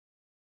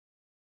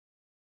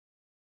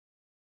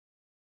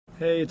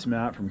Hey, it's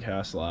Matt from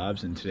Cast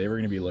Labs, and today we're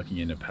going to be looking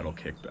into pedal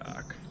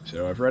kickback.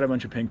 So I've read a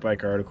bunch of pink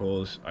bike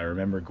articles. I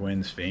remember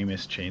Gwynn's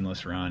famous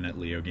chainless run at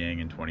Leo Gang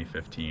in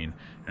 2015,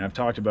 and I've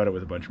talked about it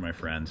with a bunch of my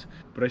friends,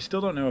 but I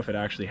still don't know if it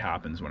actually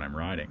happens when I'm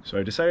riding. So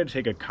I decided to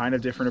take a kind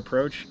of different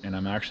approach, and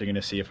I'm actually going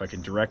to see if I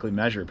can directly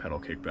measure pedal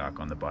kickback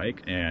on the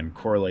bike and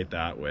correlate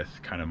that with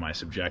kind of my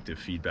subjective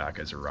feedback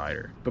as a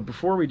rider. But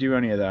before we do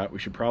any of that, we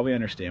should probably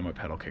understand what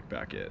pedal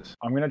kickback is.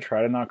 I'm going to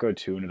try to not go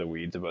too into the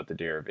weeds about the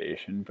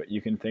derivation, but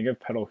you can think of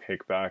pedal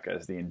kickback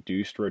as the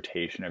induced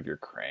rotation of your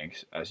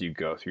cranks as you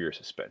go through your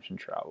suspension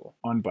travel.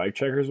 On Bike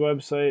Checker's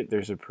website,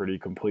 there's a pretty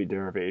complete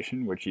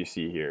derivation, which you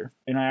see here.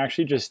 And I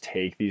actually just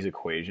take these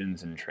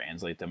equations and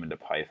translate them into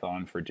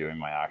Python for doing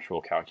my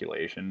actual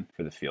calculation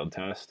for the field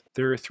test.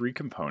 There are three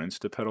components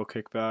to pedal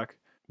kickback.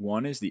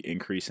 One is the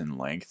increase in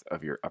length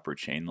of your upper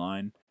chain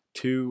line.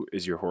 2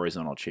 is your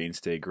horizontal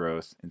chainstay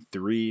growth, and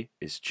 3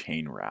 is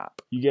chain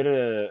wrap. You get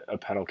a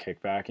pedal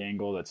kickback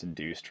angle that's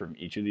induced from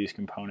each of these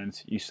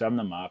components, you sum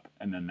them up,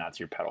 and then that's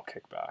your pedal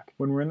kickback.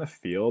 When we're in the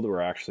field,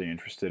 we're actually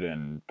interested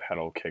in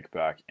pedal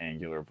kickback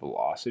angular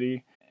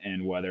velocity,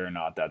 and whether or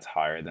not that's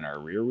higher than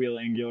our rear wheel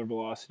angular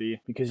velocity,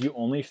 because you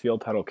only feel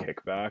pedal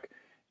kickback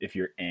if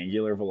your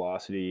angular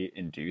velocity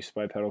induced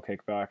by pedal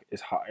kickback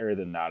is higher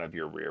than that of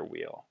your rear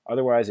wheel.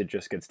 Otherwise, it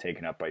just gets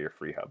taken up by your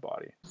free hub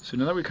body. So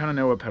now that we kind of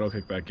know what pedal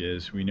kickback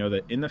is, we know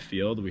that in the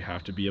field, we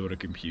have to be able to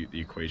compute the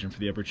equation for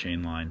the upper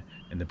chain line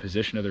and the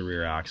position of the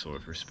rear axle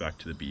with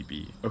respect to the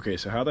BB. Okay,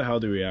 so how the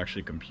hell do we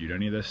actually compute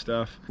any of this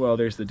stuff? Well,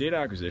 there's the data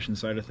acquisition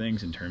side of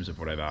things in terms of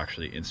what I've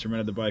actually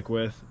instrumented the bike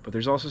with, but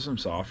there's also some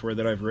software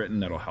that I've written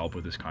that'll help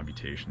with this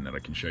computation that I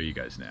can show you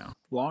guys now.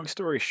 Long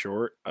story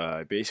short,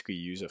 I basically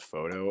use a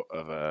photo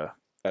of a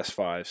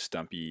S5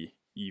 Stumpy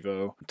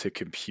Evo to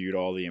compute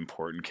all the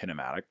important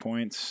kinematic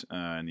points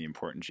and the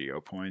important geo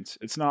points.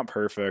 It's not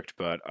perfect,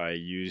 but I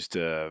used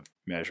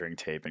measuring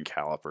tape and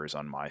calipers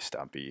on my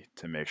Stumpy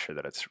to make sure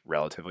that it's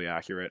relatively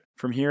accurate.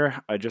 From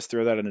here, I just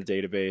throw that in the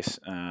database,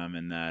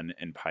 and then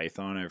in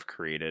Python, I've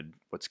created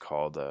what's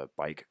called a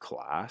bike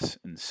class.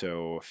 And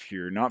so if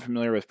you're not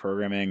familiar with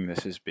programming,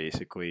 this is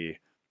basically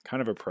kind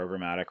of a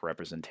programmatic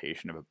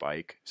representation of a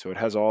bike. So it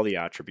has all the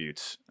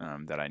attributes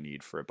that I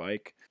need for a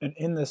bike. And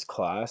in this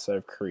class,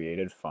 I've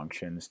created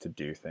functions to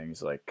do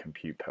things like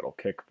compute pedal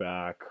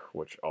kickback,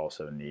 which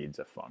also needs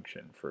a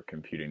function for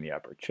computing the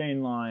upper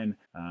chain line,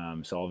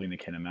 solving the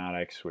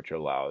kinematics, which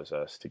allows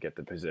us to get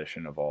the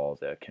position of all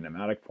the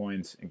kinematic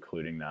points,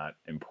 including that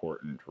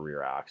important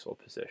rear axle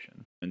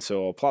position. And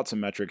so I'll plot some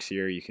metrics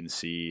here. You can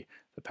see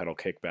the pedal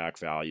kickback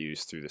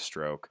values through the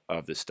stroke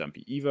of the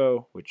Stumpy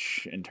Evo,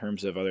 which in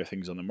terms of other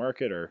things on the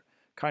market are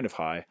kind of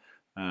high.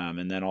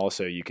 And then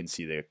also you can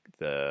see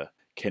the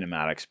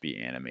kinematics be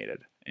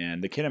animated.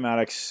 And the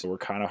kinematics were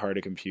kind of hard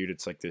to compute.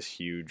 It's like this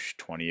huge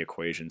 20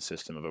 equation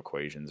system of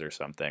equations or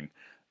something.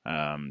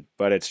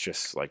 But it's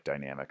just like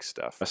dynamic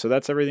stuff. So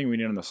that's everything we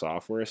need on the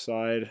software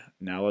side.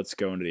 Now let's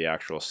go into the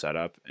actual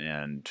setup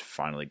and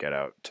finally get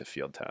out to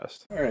field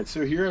test. All right,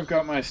 so here I've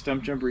got my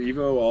Stumpjumper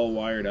Evo all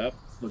wired up.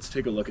 Let's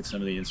take a look at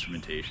some of the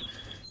instrumentation.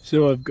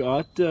 So I've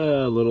got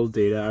a little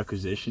data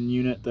acquisition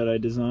unit that I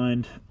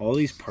designed. All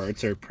these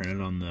parts are printed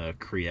on the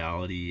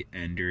Creality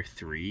Ender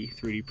 3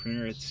 3D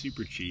printer. It's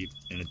super cheap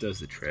and it does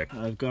the trick.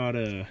 I've got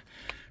a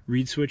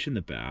reed switch in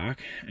the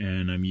back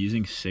and I'm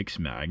using 6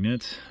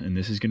 magnets, and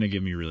this is going to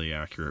give me really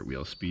accurate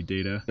wheel speed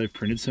data. I've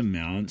printed some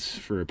mounts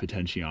for a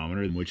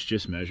potentiometer which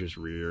just measures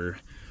rear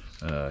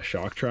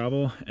shock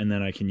travel, and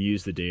then I can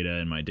use the data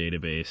in my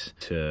database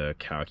to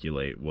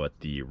calculate what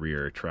the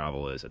rear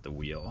travel is at the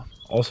wheel.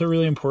 Also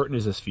really important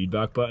is this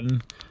feedback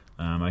button.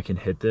 I can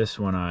hit this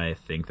when I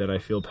think that I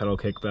feel pedal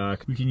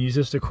kickback. We can use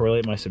this to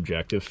correlate my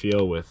subjective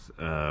feel with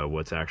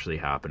what's actually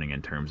happening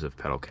in terms of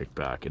pedal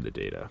kickback in the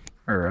data.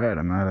 All right,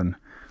 I'm at an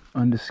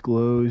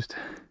undisclosed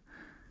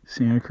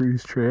Santa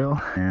Cruz trail,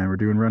 and we're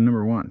doing run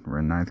number 1. We're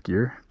in 9th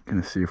gear.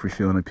 Gonna see if we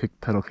feel any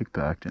pedal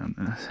kickback down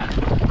this.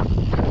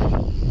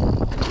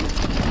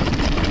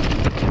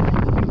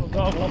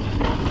 Double,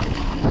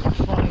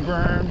 fun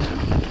burn.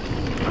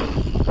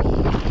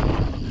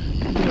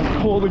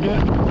 Getting cold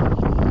again.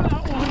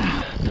 That one.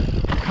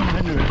 Coming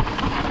into a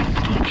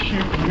deep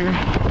chute here.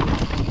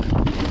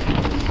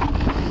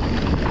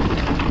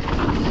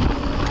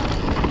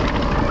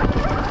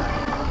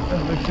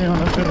 Definitely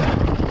feeling a bit of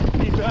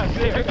feedback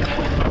there.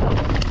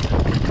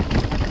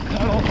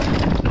 Pedal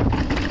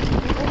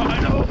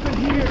wide open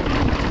here.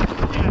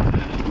 Yeah.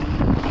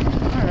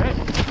 Alright.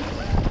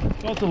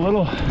 Felt a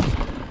little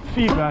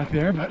feedback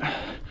there, but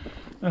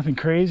nothing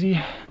crazy.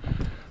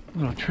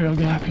 Little trail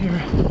gap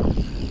here.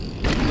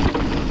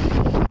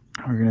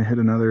 We're gonna hit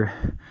another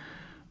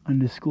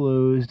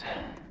undisclosed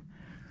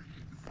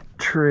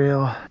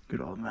trail.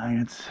 Good old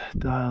magnets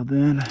dialed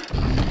in.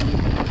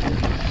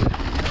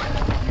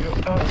 Go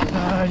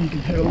outside, you can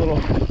hit a little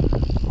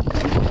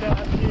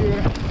gap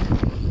here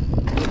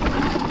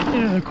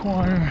into the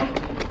corner.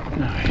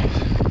 Nice.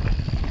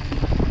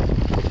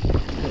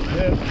 Little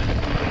hip.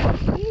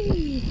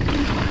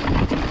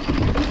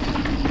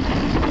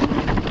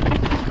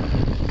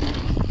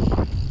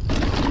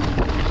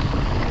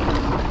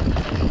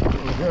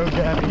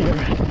 out here.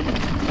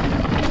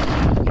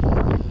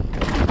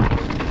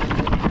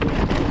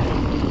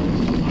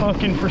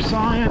 Looking for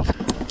science.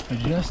 I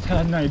just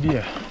had an idea.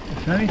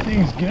 If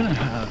anything's gonna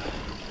have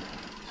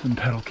some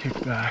pedal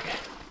kickback,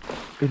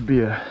 it'd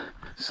be a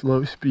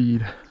slow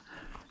speed,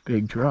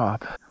 big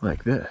drop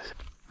like this.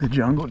 The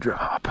jungle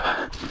drop.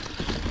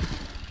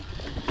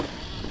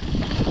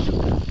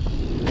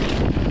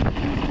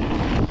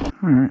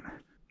 Alright,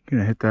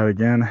 gonna hit that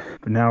again,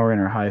 but now we're in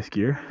our highest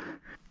gear,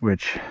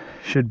 which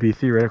should be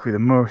theoretically the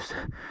most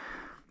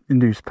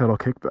induced pedal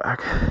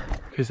kickback.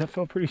 Because that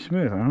felt pretty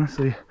smooth. I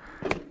honestly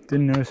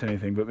didn't notice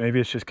anything, but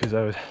maybe it's just because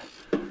I was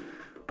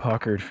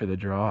puckered for the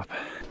drop.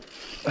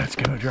 Let's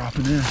go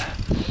dropping in.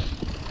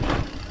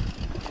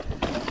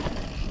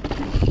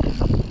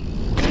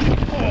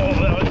 Oh,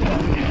 that was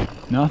heavy.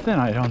 Nothing,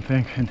 I don't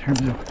think, in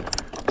terms of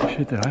the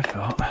shit that I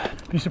felt.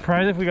 Be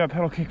surprised if we got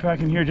pedal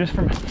kickback in here just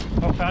from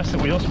how fast the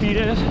wheel speed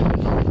is.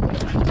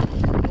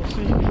 We'll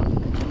see.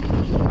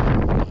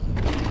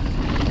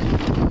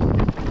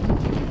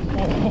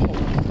 Oh,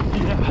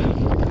 yeah.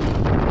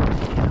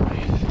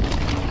 Nice.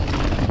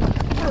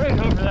 Right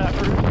over that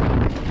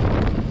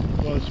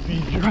route. Slow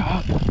speed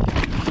drop.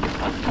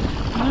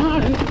 I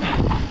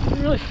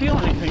didn't really feel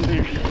anything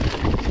there.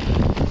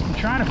 I'm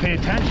trying to pay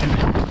attention.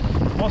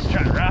 I'm also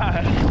trying to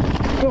ride.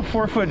 About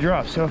 4-foot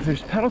drop, so if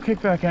there's pedal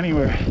kickback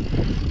anywhere,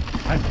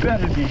 I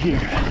bet it'd be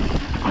here.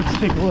 Let's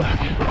take a look.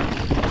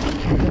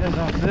 Here it is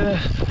off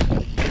this.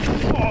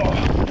 Oh,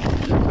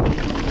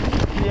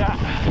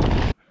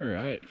 yeah. All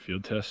right,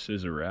 field test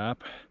is a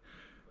wrap.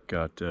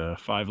 Got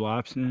 5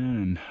 laps in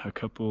and a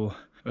couple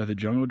of the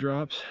jungle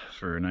drops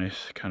for a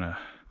nice kind of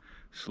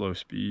slow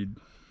speed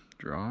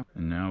drop.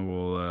 And now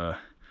we'll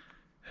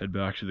head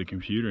back to the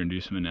computer and do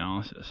some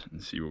analysis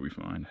and see what we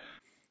find.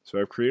 So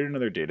I've created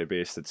another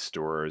database that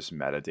stores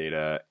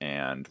metadata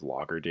and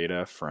logger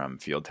data from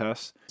field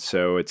tests.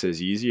 So it's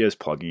as easy as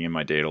plugging in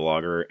my data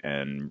logger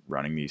and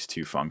running these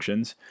 2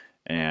 functions.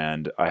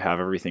 And I have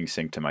everything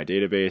synced to my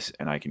database,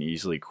 and I can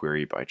easily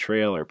query by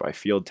trail or by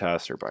field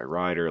test or by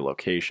rider,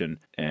 location,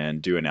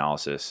 and do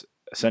analysis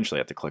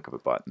essentially at the click of a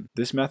button.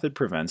 This method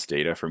prevents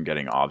data from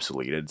getting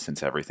obsoleted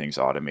since everything's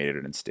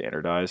automated and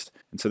standardized.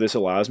 And so this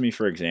allows me,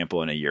 for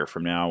example, in a year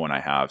from now, when I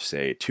have,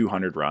 say,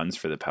 200 runs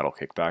for the pedal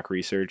kickback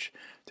research,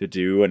 to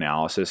do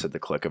analysis at the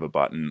click of a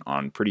button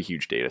on pretty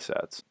huge data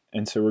sets.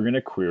 And so we're going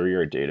to query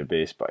our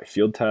database by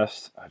field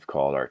test. I've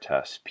called our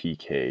test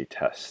PK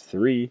test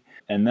 3,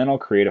 and then I'll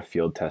create a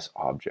field test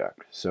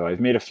object. So I've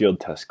made a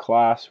field test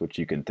class, which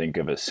you can think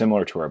of as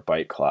similar to our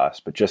byte class,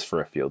 but just for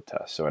a field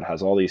test. So it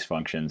has all these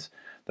functions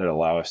that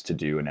allow us to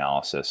do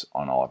analysis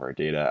on all of our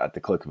data at the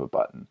click of a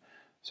button.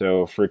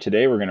 So for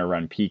today, we're going to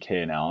run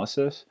PK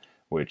analysis,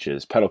 which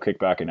is pedal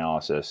kickback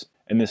analysis.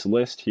 And this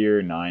list here,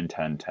 9,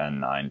 10, 10,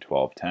 9,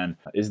 12, 10,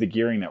 is the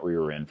gearing that we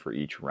were in for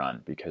each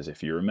run, because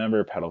if you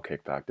remember, pedal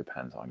kickback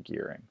depends on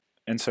gearing.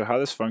 And so how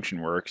this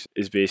function works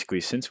is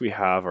basically, since we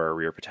have our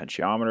rear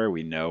potentiometer,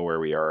 we know where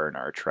we are in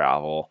our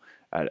travel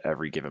at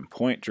every given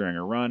point during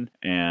a run,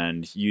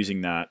 and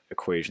using that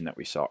equation that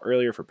we saw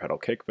earlier for pedal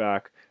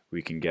kickback,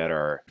 we can get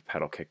our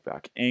pedal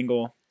kickback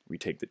angle. We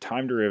take the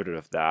time derivative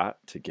of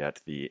that to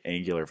get the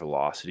angular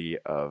velocity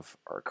of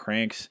our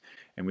cranks,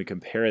 and we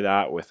compare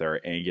that with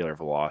our angular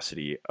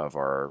velocity of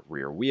our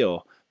rear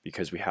wheel,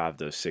 because we have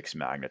those 6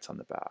 magnets on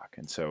the back.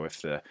 And so if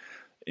the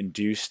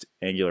induced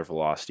angular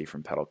velocity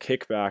from pedal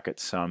kickback at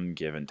some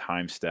given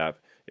time step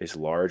is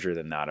larger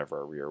than that of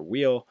our rear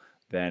wheel,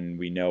 then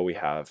we know we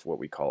have what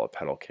we call a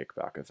pedal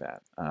kickback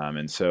event.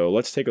 And so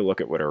let's take a look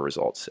at what our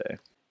results say.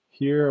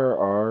 Here are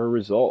our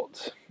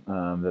results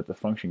that the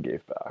function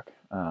gave back.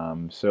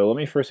 So let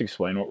me first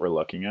explain what we're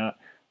looking at.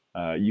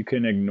 You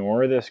can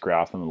ignore this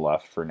graph on the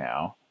left for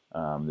now.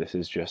 This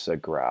is just a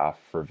graph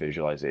for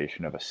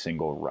visualization of a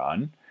single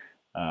run.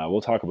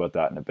 We'll talk about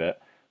that in a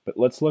bit, but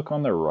let's look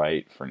on the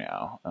right for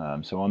now.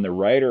 So on the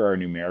right are our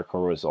numerical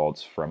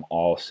results from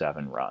all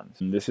 7 runs.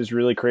 And this is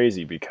really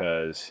crazy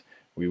because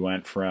we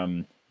went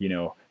from,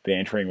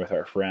 bantering with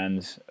our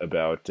friends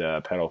about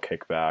pedal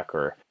kickback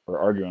or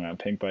arguing on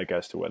Pinkbike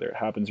as to whether it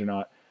happens or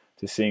not,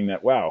 to seeing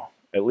that, wow,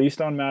 at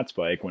least on Matt's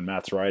bike, when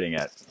Matt's riding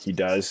it, he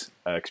does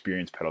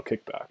experience pedal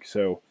kickback.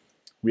 So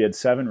we had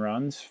 7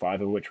 runs,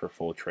 5 of which were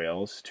full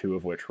trails, 2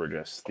 of which were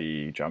just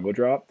the jungle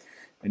drop.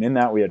 And in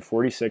that we had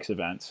 46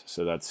 events,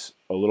 so that's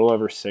a little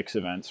over 6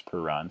 events per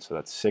run, so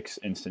that's 6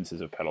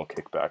 instances of pedal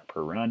kickback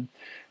per run.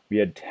 We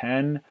had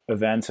 10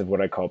 events of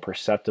what I call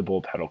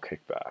perceptible pedal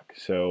kickback.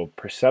 So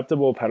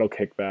perceptible pedal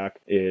kickback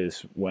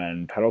is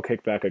when pedal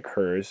kickback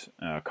occurs,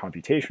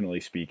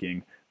 computationally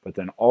speaking, but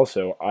then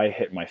also I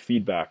hit my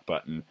feedback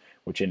button,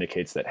 which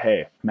indicates that,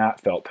 hey, Matt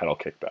felt pedal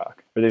kickback.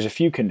 or there's a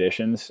few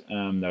conditions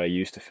that I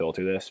use to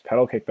filter this.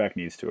 Pedal kickback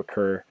needs to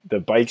occur. The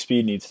bike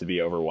speed needs to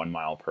be over 1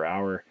 mile per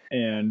hour,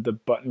 and the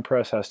button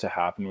press has to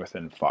happen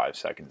within 5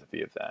 seconds of the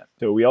event.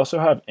 So we also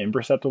have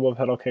imperceptible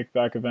pedal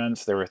kickback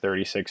events. There were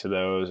 36 of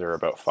those, or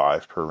about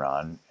 5 per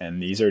run.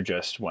 And these are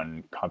just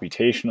when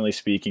computationally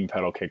speaking,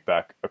 pedal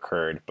kickback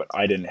occurred, but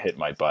I didn't hit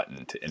my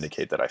button to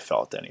indicate that I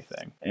felt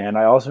anything. And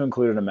I also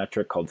included a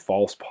metric called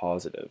false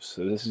positives.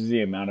 So this is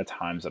the amount of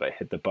times that I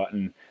hit the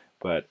button,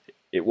 but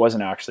it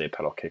wasn't actually a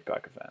pedal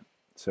kickback event.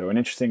 So an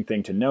interesting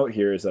thing to note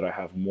here is that I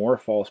have more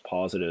false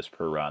positives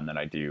per run than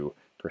I do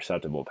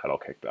perceptible pedal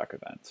kickback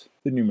events.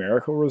 The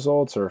numerical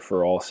results are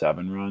for all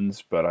 7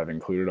 runs, but I've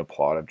included a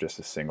plot of just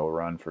a single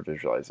run for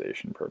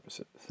visualization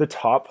purposes. The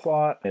top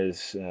plot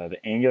is the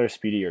angular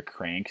speed of your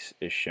cranks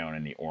is shown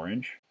in the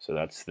orange. So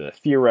that's the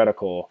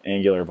theoretical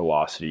angular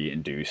velocity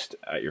induced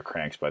at your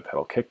cranks by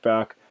pedal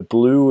kickback. The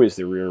blue is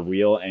the rear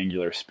wheel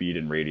angular speed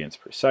in radians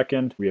per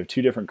second. We have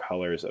 2 different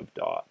colors of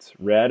dots.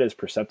 Red is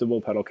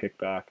perceptible pedal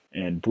kickback,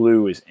 and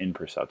blue is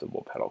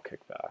imperceptible pedal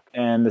kickback.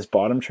 And this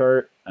bottom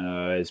chart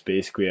is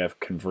basically I've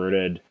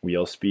converted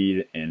wheel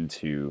speed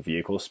into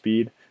vehicle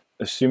speed,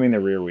 assuming the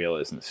rear wheel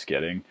isn't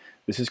skidding.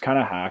 This is kind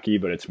of hacky,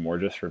 but it's more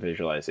just for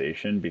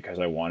visualization because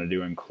I wanted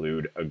to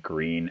include a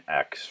green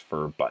X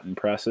for button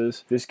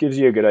presses. This gives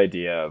you a good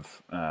idea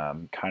of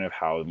kind of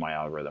how my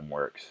algorithm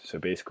works. So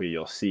basically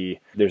you'll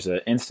see there's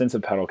an instance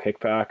of pedal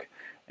kickback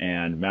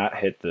and Matt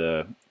hit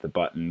the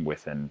button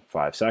within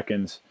 5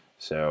 seconds.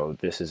 So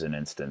this is an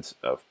instance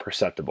of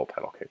perceptible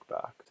pedal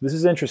kickback. This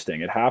is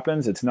interesting. It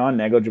happens. It's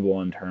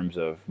non-negligible in terms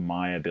of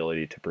my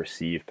ability to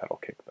perceive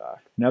pedal kickback.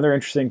 Another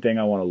interesting thing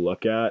I want to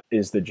look at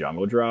is the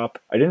jungle drop.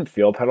 I didn't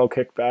feel pedal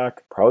kickback,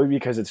 probably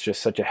because it's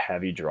just such a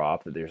heavy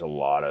drop that there's a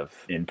lot of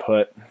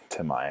input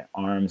to my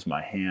arms,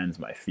 my hands,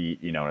 my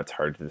feet, and it's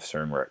hard to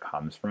discern where it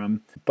comes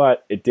from.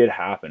 But it did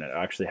happen. It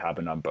actually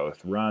happened on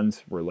both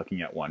runs. We're looking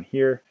at one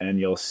here, and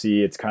you'll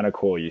see it's kind of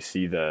cool. You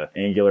see the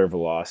angular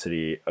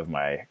velocity of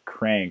my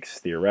cranks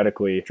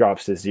theoretically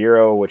drops to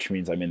 0, which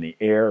means I'm in the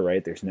air,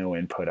 right? There's no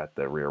input at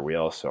the rear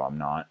wheel, so I'm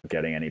not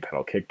getting any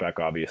pedal kickback,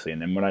 obviously.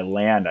 And then when I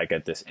land, I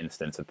get this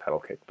instance of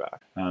pedal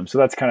kickback. So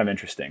that's kind of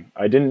interesting.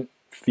 I didn't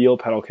feel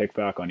pedal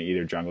kickback on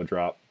either jungle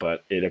drop,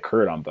 but it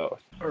occurred on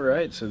both. All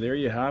right, so there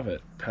you have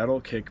it.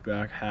 Pedal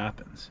kickback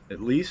happens, at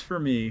least for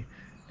me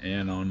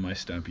and on my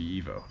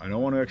Stumpy Evo. I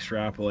don't want to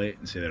extrapolate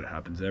and say that it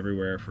happens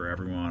everywhere for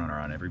everyone or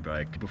on every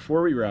bike.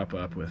 Before we wrap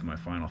up with my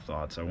final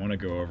thoughts, I want to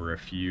go over a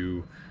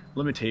few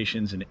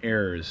limitations and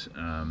errors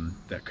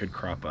that could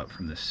crop up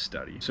from this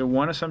study. So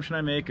one assumption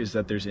I make is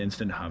that there's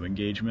instant hub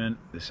engagement.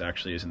 This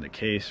actually isn't the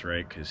case,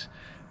 right? Because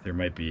there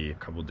might be a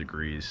couple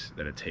degrees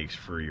that it takes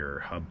for your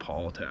hub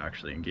pawl to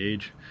actually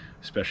engage,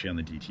 especially on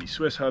the DT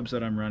Swiss hubs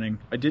that I'm running.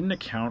 I didn't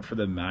account for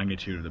the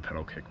magnitude of the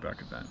pedal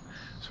kickback event.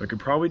 So I could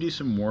probably do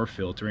some more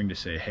filtering to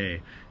say,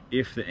 hey,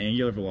 if the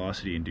angular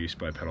velocity induced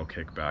by pedal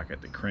kickback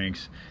at the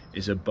cranks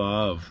is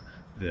above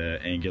the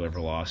angular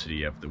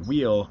velocity of the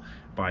wheel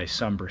by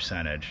some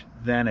percentage,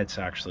 then it's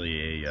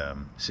actually a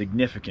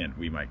significant,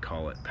 we might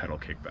call it, pedal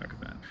kickback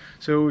event.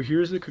 So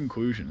here's the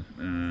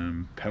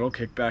conclusion. Pedal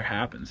kickback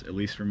happens, at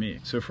least for me.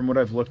 So from what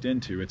I've looked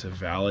into, it's a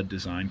valid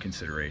design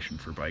consideration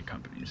for bike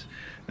companies.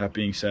 That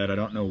being said, I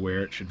don't know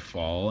where it should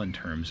fall in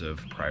terms of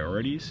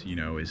priorities.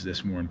 Is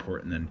this more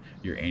important than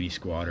your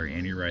anti-squat or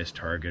anti-rise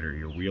target or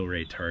your wheel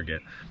rate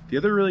target? The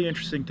other really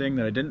interesting thing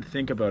that I didn't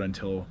think about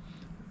until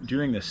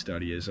doing this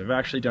study is I've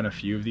actually done a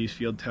few of these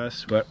field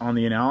tests, but on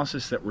the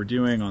analysis that we're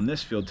doing on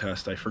this field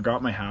test, I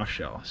forgot my half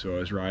shell, so I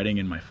was riding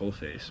in my full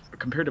face.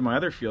 Compared to my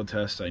other field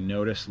tests, I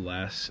noticed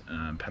less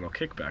pedal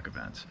kickback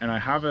events. And I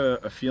have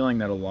a feeling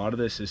that a lot of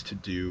this is to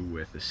do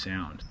with the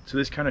sound. So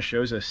this kind of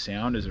shows us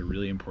sound is a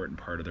really important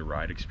part of the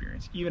ride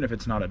experience, even if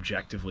it's not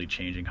objectively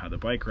changing how the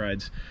bike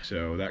rides.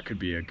 So that could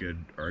be a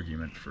good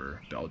argument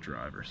for belt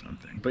drive or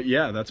something. But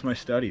yeah, that's my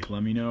study.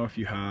 Let me know if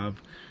you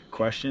have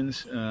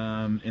questions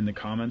in the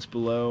comments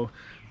below,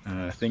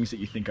 things that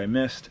you think I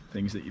missed,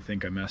 things that you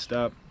think I messed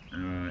up,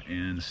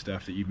 and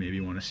stuff that you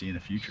maybe want to see in the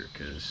future,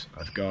 because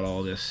I've got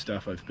all this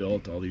stuff I've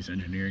built, all these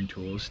engineering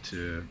tools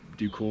to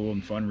do cool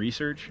and fun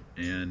research,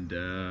 and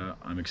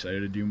I'm excited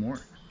to do more.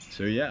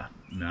 So yeah,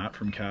 Matt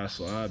from Cast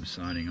Labs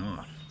signing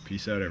off.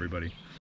 Peace out, everybody.